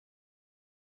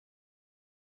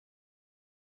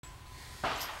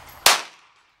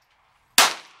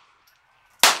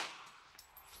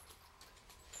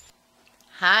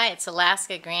Hi, it's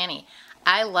Alaska Granny.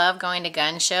 I love going to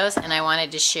gun shows and I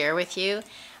wanted to share with you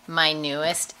my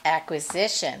newest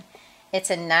acquisition.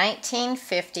 It's a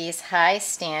 1950s high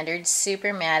standard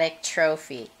Supermatic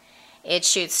trophy. It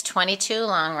shoots .22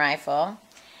 long rifle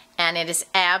and it is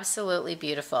absolutely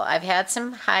beautiful. I've had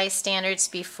some high standards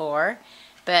before,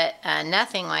 but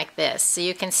nothing like this. So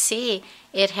you can see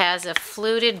it has a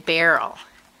fluted barrel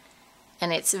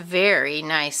and it's very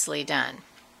nicely done.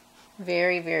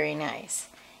 Very, very nice.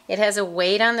 It has a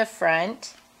weight on the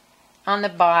front, on the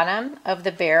bottom of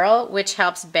the barrel, which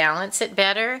helps balance it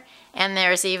better. And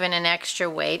there's even an extra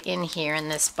weight in here in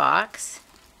this box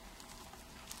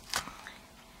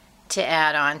to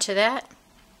add on to that.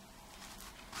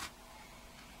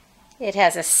 It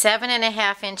has a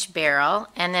 7.5-inch barrel,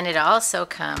 and then it also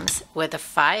comes with a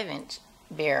 5-inch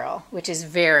barrel, which is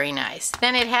very nice.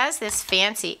 Then it has this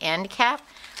fancy end cap,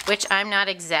 which I'm not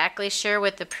exactly sure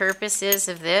what the purpose is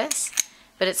of this,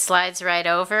 but it slides right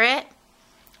over it,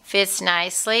 fits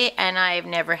nicely, and I've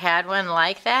never had one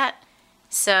like that.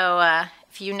 So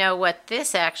if you know what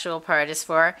this actual part is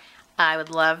for, I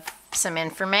would love some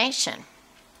information.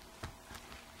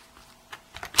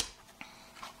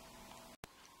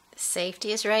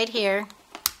 Safety is right here.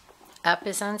 Up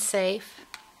is unsafe,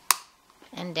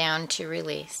 and down to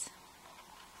release.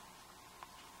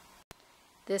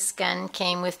 This gun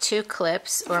came with 2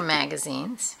 clips or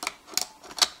magazines.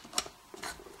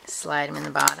 Slide them in the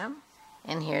bottom,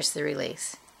 and here's the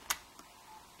release.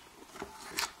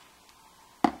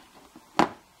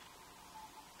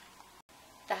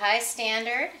 The high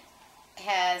standard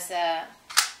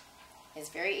is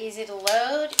very easy to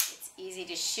load, it's easy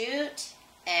to shoot,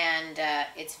 and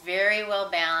it's very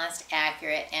well balanced,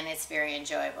 accurate, and it's very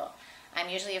enjoyable. I'm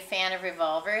usually a fan of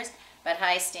revolvers, but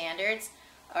high standards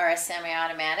or a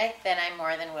semi-automatic, then I'm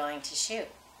more than willing to shoot.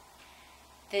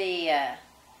 The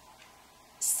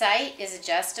sight is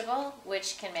adjustable,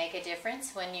 which can make a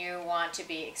difference when you want to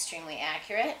be extremely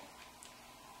accurate.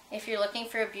 If you're looking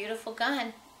for a beautiful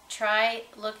gun, try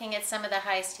looking at some of the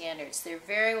high standards. They're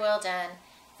very well done,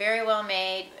 very well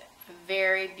made,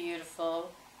 very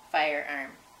beautiful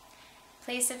firearm.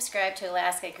 Please subscribe to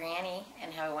Alaska Granny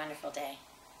and have a wonderful day.